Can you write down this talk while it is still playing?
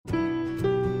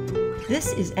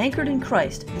This is Anchored in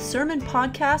Christ, the sermon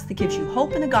podcast that gives you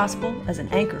hope in the gospel as an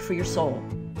anchor for your soul.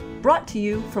 Brought to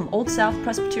you from Old South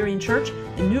Presbyterian Church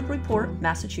in Newburyport,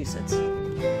 Massachusetts.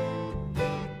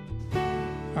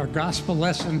 Our gospel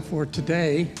lesson for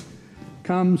today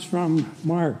comes from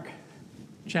Mark,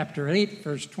 chapter 8,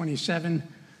 verse 27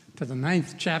 to the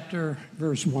 9th chapter,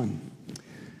 verse 1.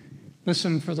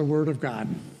 Listen for the word of God.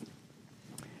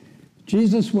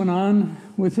 Jesus went on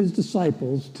with his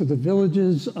disciples to the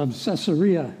villages of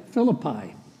Caesarea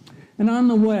Philippi. And on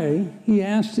the way, he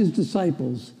asked his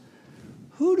disciples,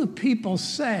 "Who do people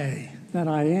say that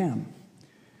I am?"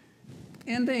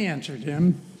 And they answered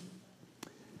him,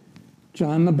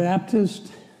 "John the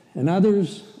Baptist, and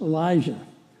others Elijah,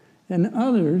 and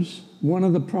others one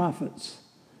of the prophets."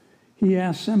 He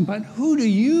asked them, "But who do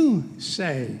you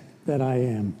say that I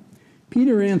am?"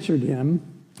 Peter answered him,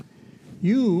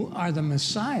 "You are the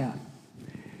Messiah."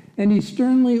 And he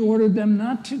sternly ordered them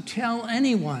not to tell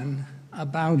anyone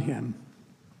about him.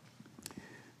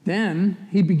 Then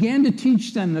he began to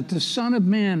teach them that the Son of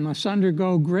Man must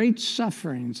undergo great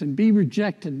sufferings and be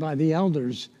rejected by the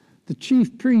elders, the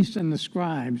chief priests and the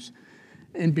scribes,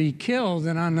 and be killed,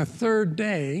 and on the third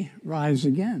day rise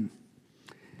again.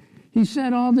 He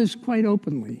said all this quite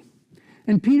openly.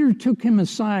 And Peter took him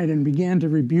aside and began to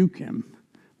rebuke him.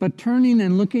 But turning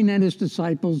and looking at his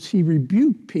disciples, he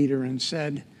rebuked Peter and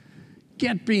said,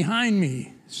 "Get behind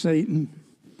me, Satan,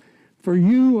 for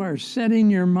you are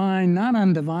setting your mind not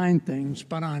on divine things,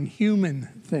 but on human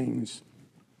things."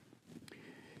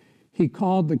 He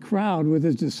called the crowd with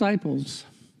his disciples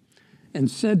and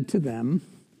said to them,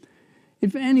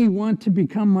 "If any want to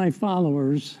become my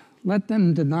followers, let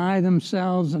them deny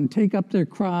themselves and take up their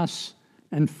cross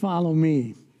and follow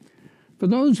me. For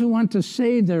those who want to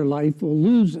save their life will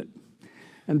lose it,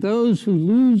 and those who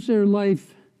lose their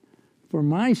life for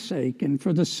my sake and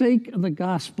for the sake of the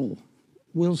gospel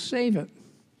will save it.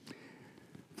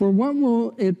 For what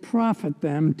will it profit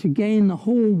them to gain the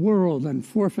whole world and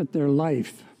forfeit their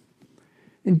life?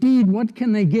 Indeed, what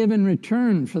can they give in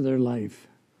return for their life?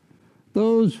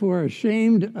 Those who are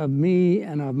ashamed of me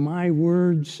and of my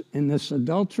words in this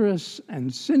adulterous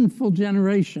and sinful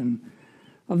generation,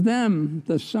 of them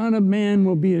the Son of Man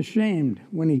will be ashamed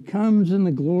when he comes in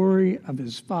the glory of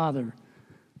his Father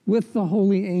with the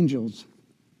holy angels."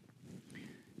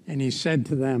 And he said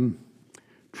to them,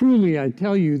 "Truly I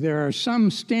tell you, there are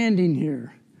some standing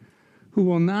here who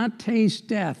will not taste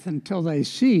death until they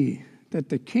see that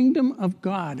the kingdom of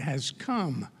God has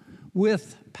come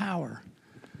with power."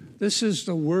 This is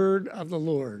the word of the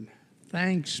Lord.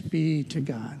 Thanks be to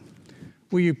God.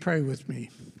 Will you pray with me?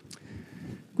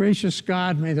 Gracious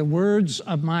God, may the words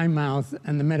of my mouth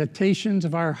and the meditations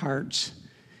of our hearts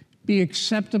be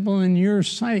acceptable in your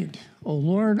sight, O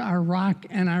Lord, our rock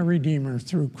and our redeemer.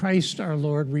 Through Christ our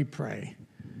Lord we pray.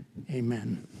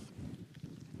 Amen.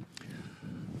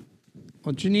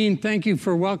 Well, Janine, thank you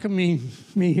for welcoming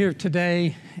me here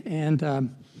today. And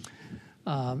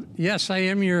yes, I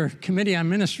am your Committee on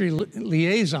Ministry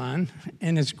liaison,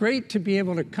 and it's great to be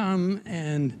able to come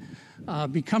and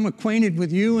become acquainted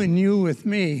with you and you with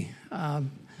me,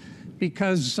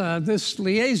 because this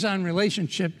liaison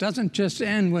relationship doesn't just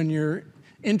end when your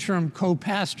interim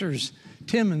co-pastors,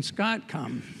 Tim and Scott,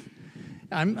 come.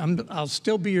 I'll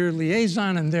still be your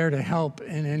liaison and there to help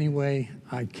in any way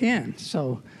I can.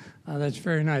 So that's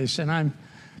very nice. And I'm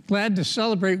glad to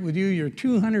celebrate with you your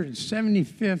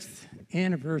 275th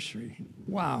anniversary.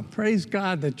 Wow, praise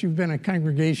God that you've been a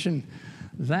congregation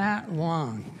that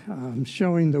long,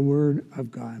 showing the Word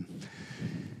of God.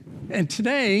 And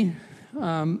today,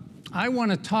 I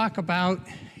want to talk about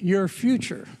your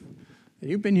future.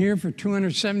 You've been here for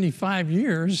 275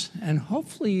 years, and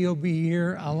hopefully you'll be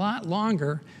here a lot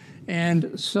longer.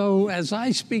 And so as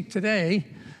I speak today,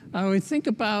 I would think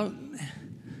about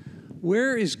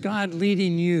where is God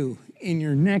leading you in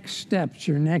your next steps,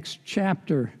 your next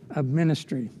chapter of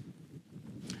ministry.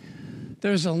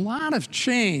 There's a lot of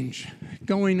change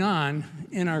going on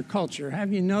in our culture.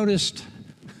 Have you noticed?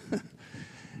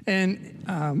 And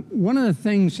one of the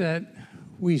things that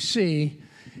we see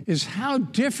is how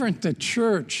different the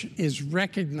church is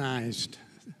recognized.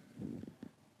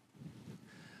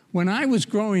 When I was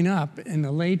growing up in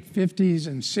the late 50s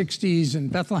and 60s in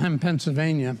Bethlehem,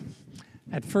 Pennsylvania,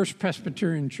 at First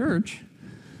Presbyterian Church,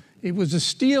 it was a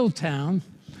steel town.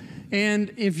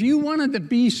 And if you wanted to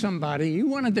be somebody, you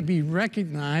wanted to be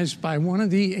recognized by one of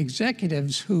the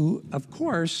executives who, of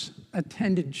course,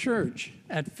 attended church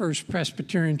at First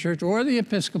Presbyterian Church or the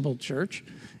Episcopal Church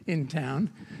in town.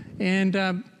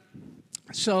 And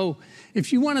so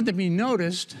if you wanted to be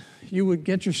noticed, you would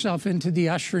get yourself into the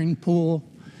ushering pool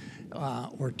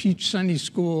or teach Sunday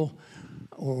school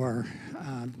or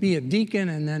be a deacon,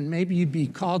 and then maybe you'd be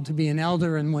called to be an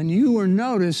elder. And when you were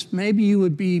noticed, maybe you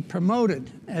would be promoted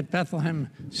at Bethlehem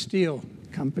Steel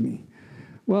Company.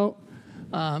 Well,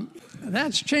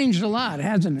 that's changed a lot,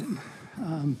 hasn't it?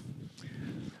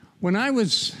 When I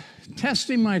was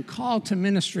testing my call to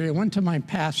ministry, I went to my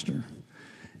pastor,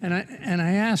 and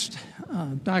I asked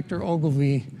Dr.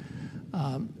 Ogilvie,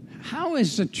 how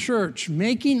is the church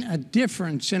making a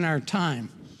difference in our time?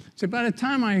 So by the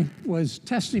time I was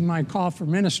testing my call for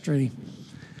ministry,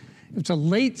 it was the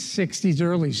late 60s,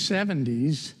 early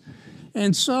 70s.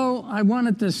 And so I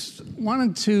wanted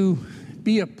to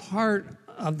be a part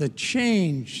of the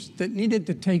change that needed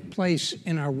to take place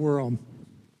in our world.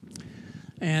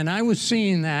 And I was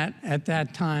seeing that at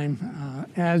that time,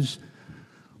 as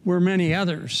were many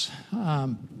others.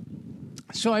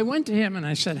 So I went to him and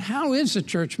I said, how is the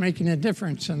church making a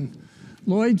difference? And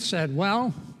Lloyd said,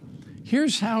 well,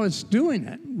 here's how it's doing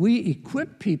it. We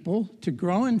equip people to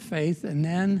grow in faith, and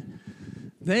then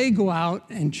they go out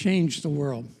and change the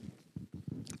world.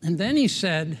 And then he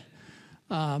said,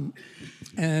 and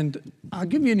I'll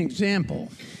give you an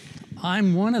example.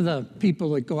 I'm one of the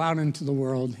people that go out into the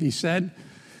world, he said.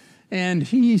 And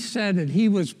he said that he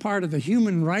was part of the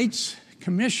Human Rights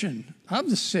Commission of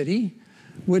the city,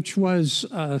 which was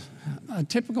a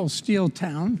typical steel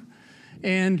town.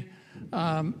 And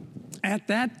at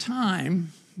that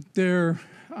time,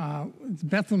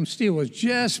 Bethlehem Steel was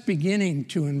just beginning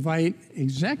to invite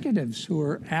executives who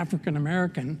were African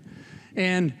American.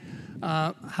 And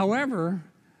however,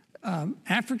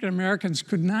 African Americans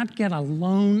could not get a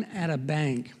loan at a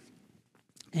bank.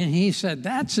 And he said,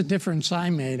 that's the difference I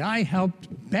made. I helped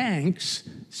banks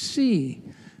see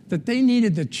that they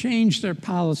needed to change their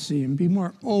policy and be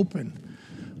more open,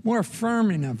 more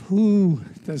affirming of who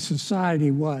the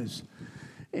society was.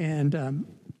 And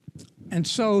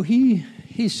so he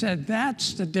said,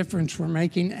 that's the difference we're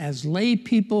making as lay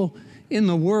people in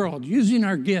the world, using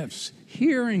our gifts,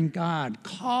 hearing God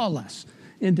call us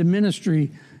into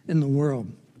ministry in the world.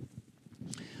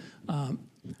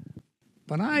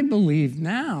 But I believe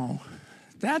now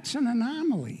that's an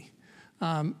anomaly,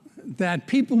 that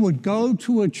people would go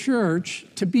to a church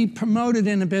to be promoted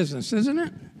in a business, isn't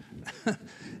it?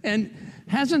 And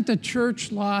hasn't the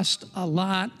church lost a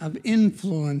lot of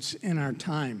influence in our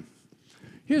time?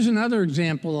 Here's another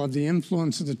example of the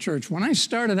influence of the church. When I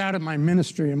started out in my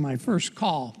ministry in my first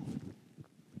call,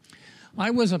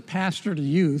 I was a pastor to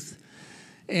youth.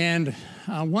 And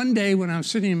one day when I was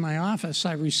sitting in my office,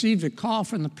 I received a call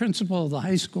from the principal of the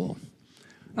high school.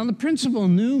 Now, the principal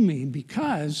knew me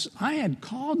because I had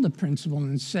called the principal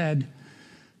and said,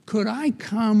 could I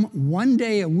come one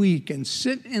day a week and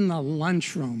sit in the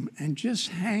lunchroom and just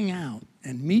hang out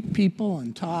and meet people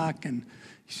and talk? And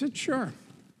he said, sure.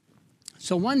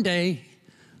 So one day,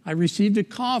 I received a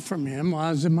call from him while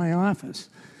I was in my office.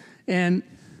 And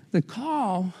the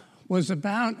call was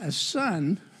about a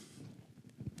son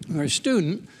or a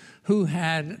student who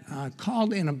had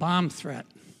called in a bomb threat.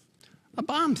 A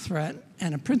bomb threat,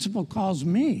 and a principal calls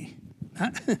me.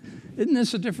 Isn't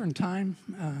this a different time?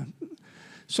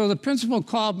 So the principal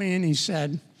called me and he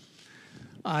said,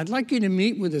 I'd like you to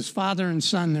meet with his father and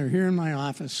son. They're here in my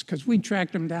office, because we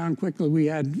tracked them down quickly. We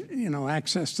had,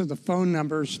 access to the phone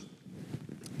numbers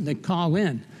that call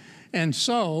in. And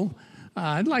so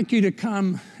I'd like you to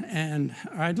come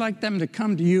I'd like them to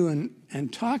come to you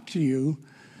and talk to you.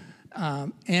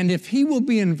 And if he will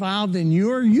be involved in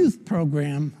your youth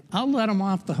program, I'll let him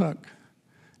off the hook.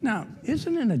 Now,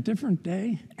 isn't it a different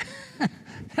day?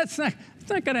 It's not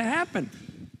going to happen.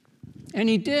 And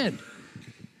he did.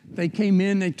 They came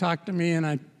in, they talked to me, and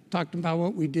I talked about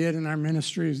what we did in our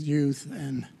ministry as youth.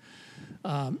 And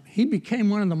he became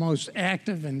one of the most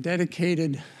active and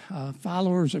dedicated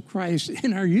followers of Christ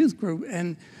in our youth group.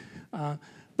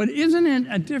 But isn't it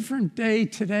a different day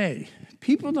today?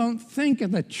 People don't think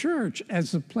of the church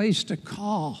as a place to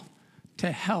call,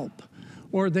 to help,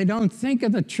 or they don't think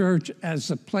of the church as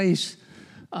a place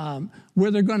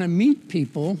where they're going to meet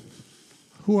people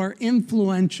who are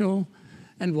influential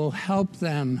and will help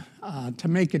them to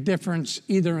make a difference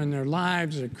either in their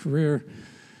lives or career.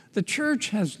 The church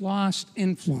has lost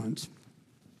influence.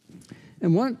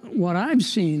 And what I've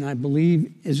seen, I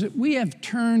believe, is that we have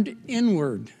turned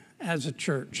inward as a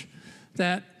church,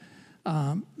 that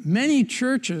many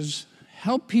churches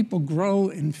help people grow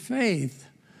in faith,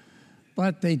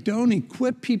 but they don't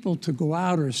equip people to go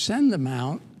out or send them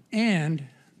out, and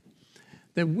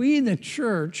that we, the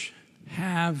church,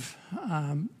 have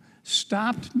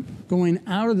stopped going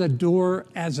out of the door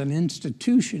as an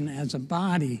institution, as a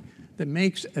body that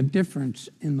makes a difference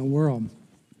in the world.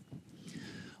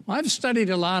 Well, I've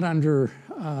studied a lot under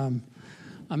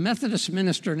a Methodist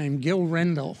minister named Gil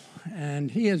Rendle,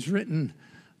 and he has written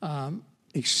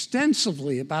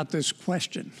extensively about this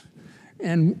question.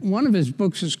 And one of his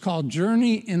books is called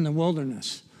Journey in the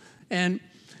Wilderness. And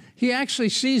he actually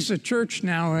sees the church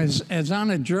now as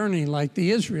on a journey like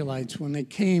the Israelites when they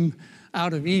came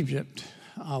out of Egypt,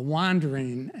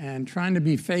 wandering and trying to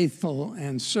be faithful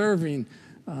and serving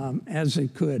as they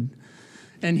could.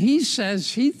 And he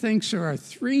says he thinks there are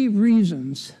three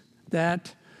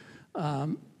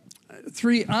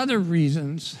other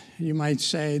reasons, you might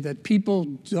say, that people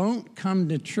don't come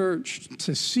to church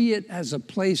to see it as a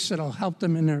place that'll help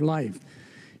them in their life.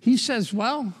 He says,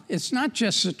 well, it's not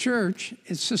just the church,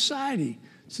 it's society.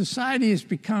 Society has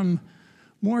become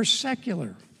more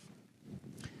secular.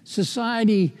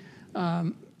 Society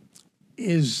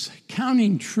is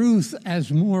counting truth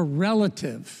as more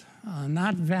relative,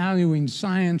 not valuing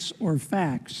science or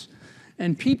facts.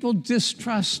 And people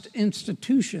distrust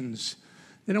institutions.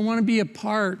 They don't want to be a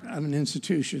part of an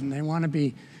institution. They want to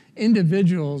be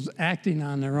individuals acting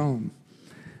on their own.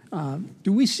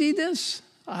 Do we see this?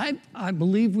 I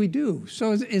believe we do.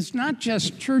 So it's not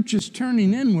just churches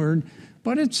turning inward,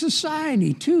 but it's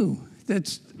society too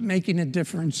that's making a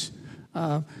difference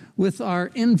with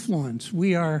our influence.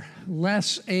 We are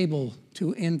less able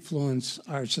to influence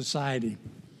our society.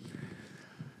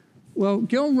 Well,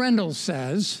 Gil Rendle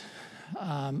says,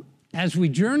 as we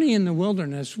journey in the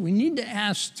wilderness, we need to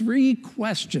ask three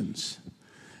questions.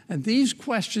 And these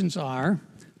questions are,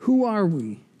 who are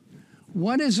we?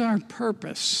 What is our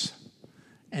purpose?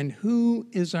 And who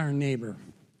is our neighbor?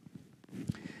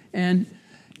 And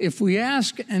if we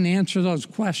ask and answer those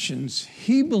questions,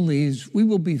 he believes we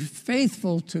will be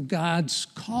faithful to God's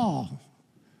call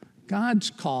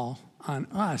on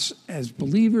us as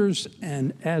believers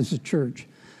and as a church.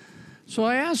 So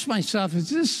I asked myself, is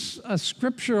this a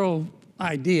scriptural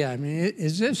idea? I mean,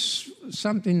 is this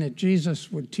something that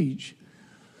Jesus would teach?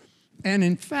 And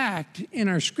in fact, in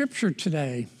our scripture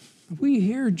today, we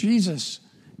hear Jesus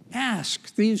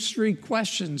ask these three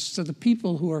questions to the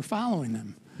people who are following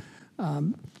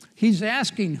them. He's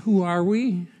asking, who are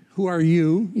we? Who are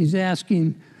you? He's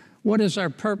asking, what is our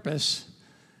purpose?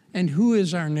 And who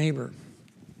is our neighbor?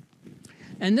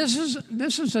 And this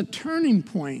is a turning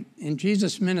point in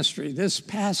Jesus' ministry, this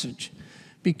passage,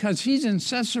 because he's in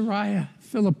Caesarea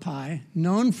Philippi,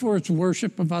 known for its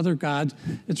worship of other gods.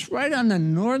 It's right on the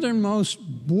northernmost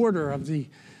border of the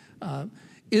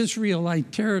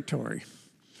Israelite territory.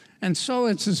 And so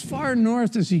it's as far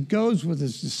north as he goes with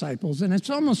his disciples, and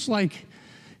it's almost like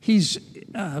he's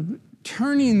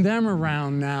turning them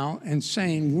around now and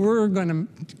saying, we're going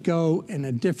to go in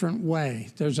a different way.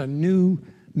 There's a new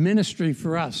ministry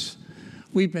for us.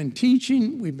 We've been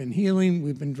teaching, we've been healing,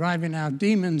 we've been driving out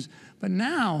demons, but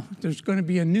now there's going to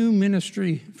be a new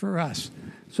ministry for us.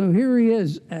 So here he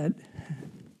is at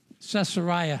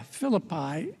Caesarea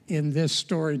Philippi in this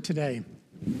story today.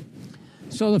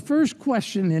 So the first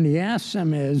question that he asks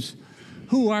them is,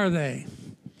 who are they?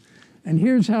 And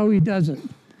here's how he does it.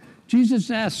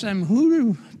 Jesus asks them,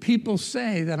 who do people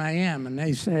say that I am? And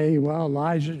they say, well,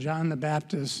 Elijah, John the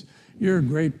Baptist, you're a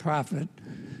great prophet.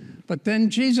 But then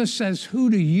Jesus says, who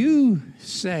do you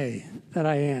say that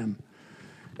I am?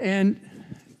 And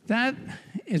that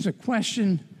is a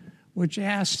question which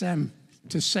asks them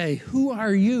to say, who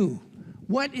are you?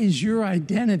 What is your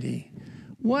identity?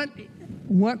 What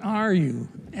are you?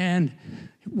 And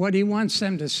what he wants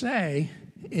them to say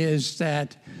is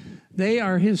that they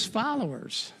are his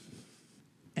followers.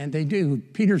 And they do.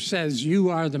 Peter says, you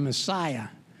are the Messiah.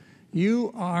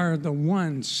 You are the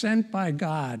one sent by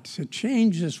God to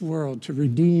change this world, to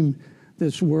redeem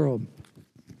this world.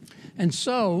 And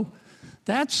so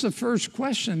that's the first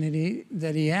question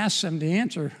that he asks them to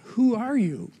answer. Who are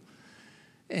you?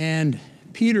 And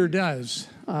Peter does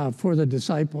for the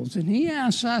disciples. And he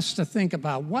asks us to think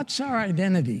about, what's our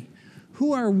identity?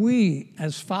 Who are we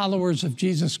as followers of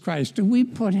Jesus Christ? Do we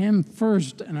put him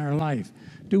first in our life?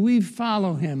 Do we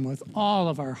follow him with all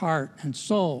of our heart and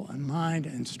soul and mind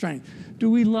and strength?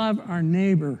 Do we love our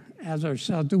neighbor as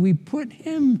ourselves? Do we put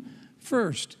him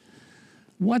first?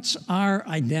 What's our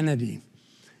identity?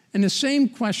 And the same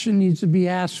question needs to be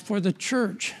asked for the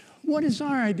church. What is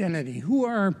our identity? Who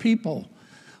are our people?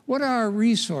 What are our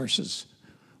resources?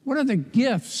 What are the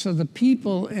gifts of the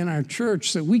people in our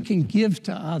church that we can give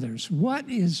to others? What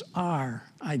is our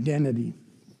identity?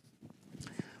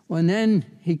 Well, and then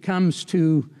he comes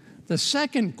to the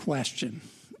second question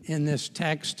in this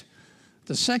text.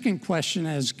 The second question,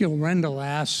 as Gil Rendle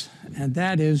asks, and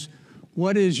that is,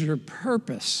 what is your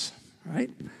purpose, right?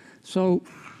 So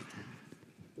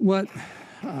what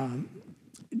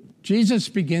Jesus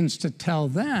begins to tell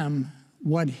them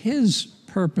what his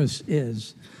purpose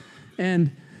is.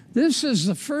 And this is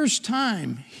the first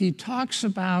time he talks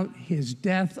about his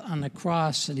death on the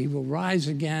cross, that he will rise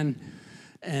again,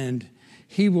 and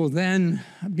he will then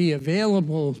be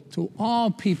available to all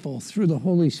people through the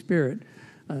Holy Spirit.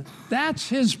 That's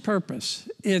his purpose.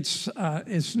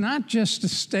 It's not just to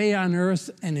stay on earth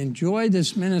and enjoy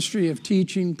this ministry of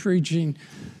teaching, preaching,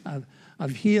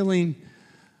 of healing,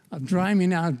 of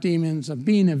driving out demons, of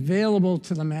being available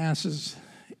to the masses.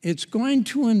 It's going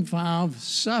to involve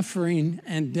suffering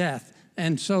and death.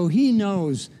 And so he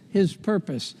knows his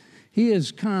purpose. He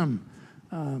has come.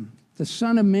 The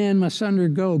Son of Man must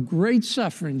undergo great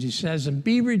sufferings, he says, and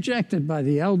be rejected by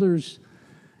the elders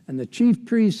and the chief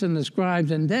priests and the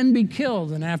scribes, and then be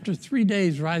killed, and after 3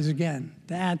 days rise again.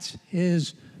 That's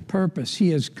his purpose.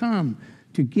 He has come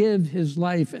to give his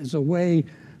life as a way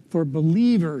for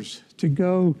believers to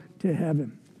go to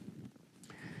heaven.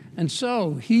 And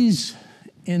so he's,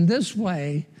 in this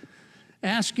way,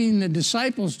 asking the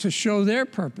disciples to show their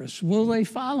purpose. Will they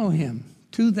follow him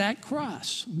to that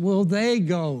cross? Will they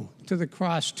go to the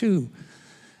cross too?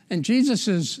 And Jesus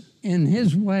is, in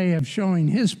his way of showing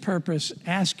his purpose,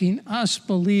 asking us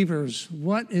believers,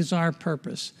 what is our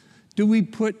purpose? Do we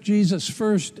put Jesus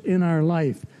first in our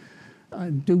life?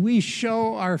 Do we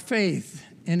show our faith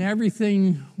in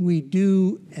everything we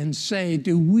do and say?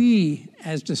 Do we,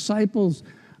 as disciples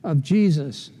of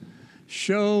Jesus,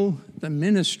 show the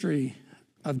ministry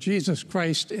of Jesus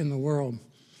Christ in the world?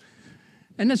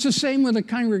 And it's the same with a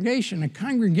congregation. A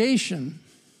congregation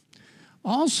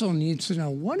also needs to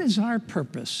know, what is our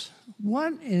purpose?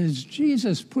 What is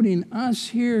Jesus putting us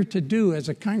here to do as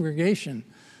a congregation?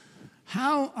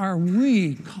 How are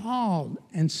we called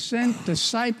and sent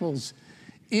disciples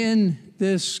in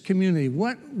this community?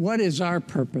 What is our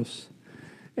purpose?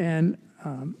 And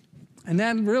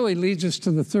that really leads us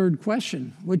to the third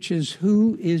question, which is,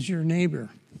 who is your neighbor?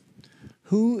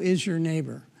 Who is your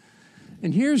neighbor?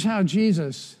 And here's how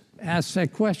Jesus asks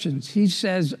that question. He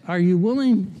says, are you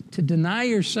willing to deny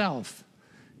yourself,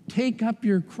 take up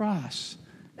your cross,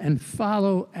 and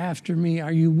follow after me?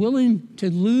 Are you willing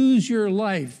to lose your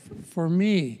life for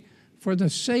me, for the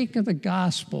sake of the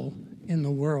gospel in the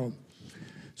world?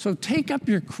 So take up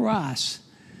your cross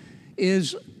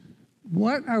is,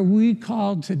 what are we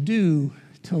called to do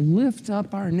to lift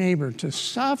up our neighbor, to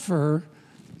suffer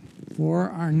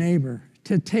for our neighbor,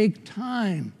 to take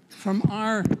time from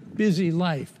our busy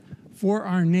life for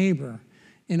our neighbor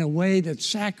in a way that's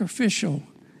sacrificial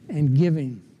and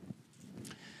giving.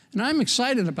 And I'm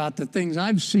excited about the things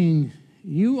I've seen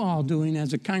you all doing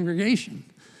as a congregation.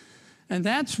 And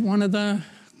that's one of the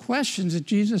questions that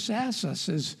Jesus asks us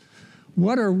is,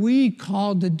 what are we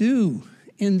called to do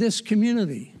in this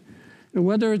community?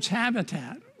 Whether it's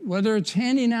Habitat, whether it's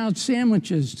handing out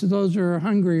sandwiches to those who are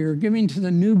hungry, or giving to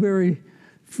the Newberry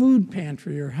Food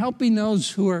Pantry, or helping those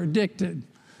who are addicted,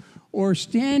 or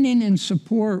standing in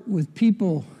support with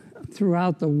people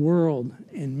throughout the world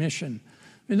in mission.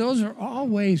 And those are all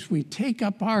ways we take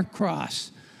up our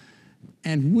cross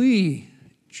and we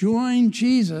join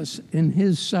Jesus in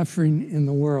his suffering in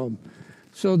the world,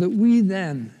 so that we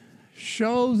then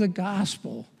show the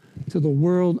gospel to the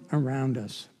world around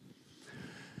us.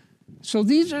 So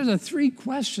these are the three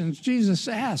questions Jesus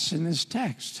asks in this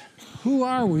text. Who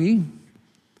are we?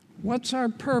 What's our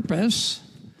purpose?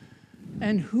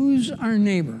 And who's our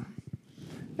neighbor?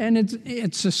 And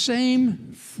it's the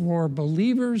same for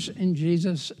believers in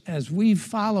Jesus as we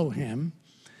follow him,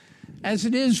 as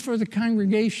it is for the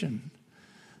congregation.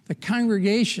 The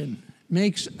congregation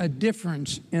makes a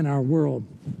difference in our world.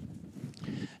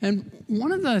 And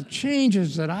one of the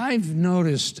changes that I've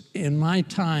noticed in my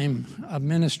time of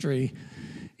ministry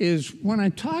is when I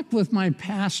talked with my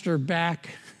pastor back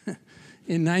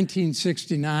in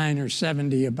 1969 or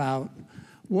 70 about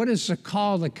what is the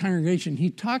call of the congregation, he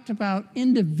talked about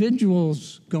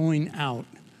individuals going out.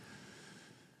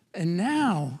 And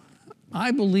now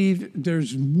I believe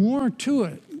there's more to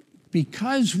it.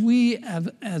 Because we have,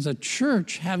 as a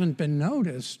church, haven't been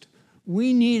noticed,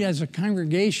 we need, as a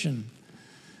congregation,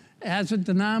 as a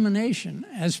denomination,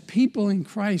 as people in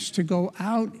Christ, to go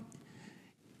out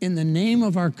in the name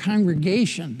of our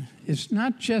congregation. It's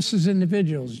not just as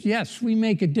individuals. Yes, we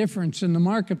make a difference in the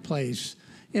marketplace,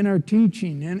 in our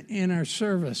teaching, in our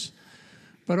service,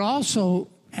 but also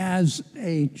as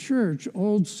a church.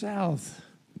 Old South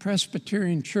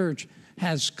Presbyterian Church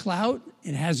has clout.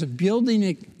 It has a building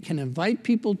it can invite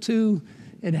people to.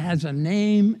 It has a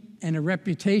name and a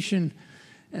reputation.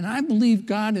 And I believe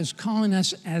God is calling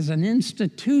us as an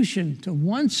institution to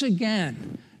once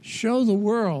again show the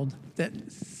world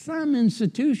that some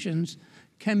institutions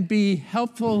can be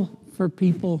helpful for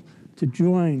people to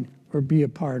join or be a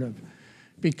part of,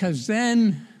 because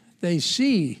then they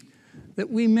see that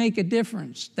we make a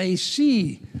difference. They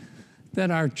see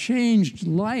that our changed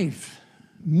life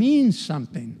means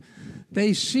something.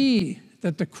 They see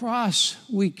that the cross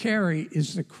we carry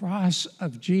is the cross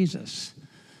of Jesus.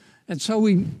 And so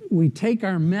we take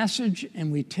our message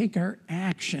and we take our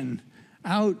action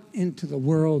out into the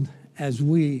world as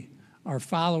we are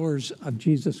followers of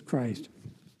Jesus Christ.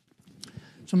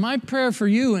 So my prayer for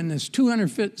you in this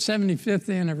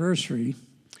 275th anniversary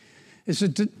is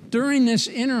that during this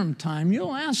interim time,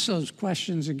 you'll ask those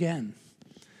questions again.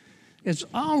 It's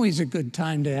always a good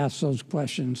time to ask those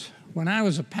questions. When I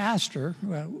was a pastor,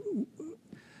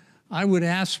 I would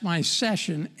ask my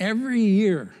session every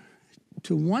year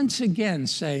to once again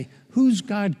say, who's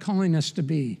God calling us to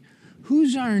be?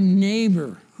 Who's our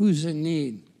neighbor who's in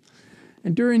need?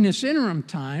 And during this interim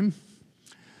time,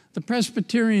 the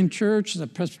Presbyterian Church, the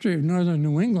Presbytery of Northern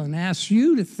New England, asks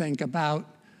you to think about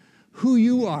who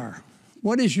you are.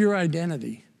 What is your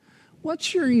identity?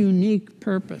 What's your unique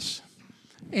purpose?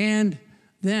 And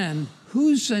then,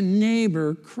 who's the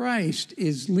neighbor Christ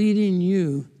is leading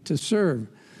you to serve?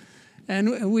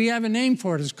 And we have a name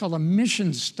for it. It's called a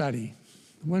mission study.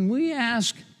 When we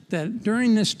ask that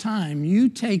during this time, you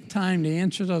take time to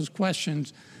answer those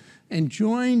questions and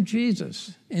join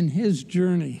Jesus in his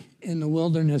journey in the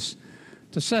wilderness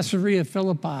to Caesarea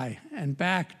Philippi and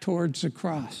back towards the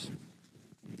cross.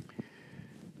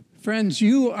 Friends,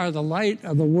 you are the light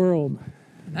of the world.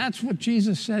 And that's what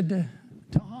Jesus said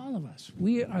to all of us.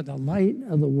 We are the light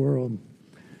of the world.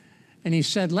 And he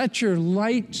said, let your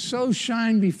light so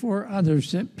shine before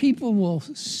others that people will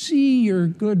see your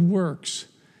good works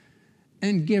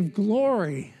and give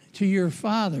glory to your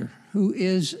Father who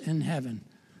is in heaven.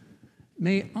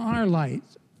 May our light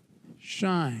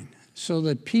shine so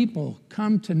that people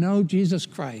come to know Jesus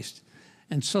Christ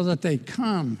and so that they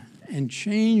come and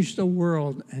change the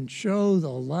world and show the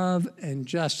love and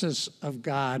justice of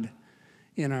God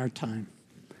in our time.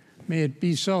 May it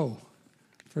be so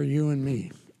for you and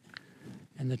me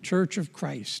and the Church of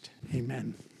Christ.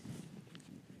 Amen.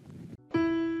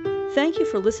 Thank you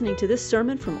for listening to this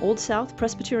sermon from Old South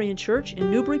Presbyterian Church in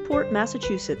Newburyport,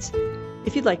 Massachusetts.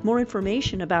 If you'd like more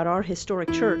information about our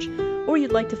historic church, or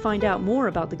you'd like to find out more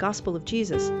about the gospel of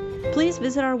Jesus, please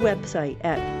visit our website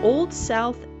at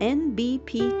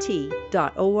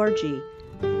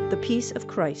oldsouthnbpt.org. The peace of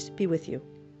Christ be with you.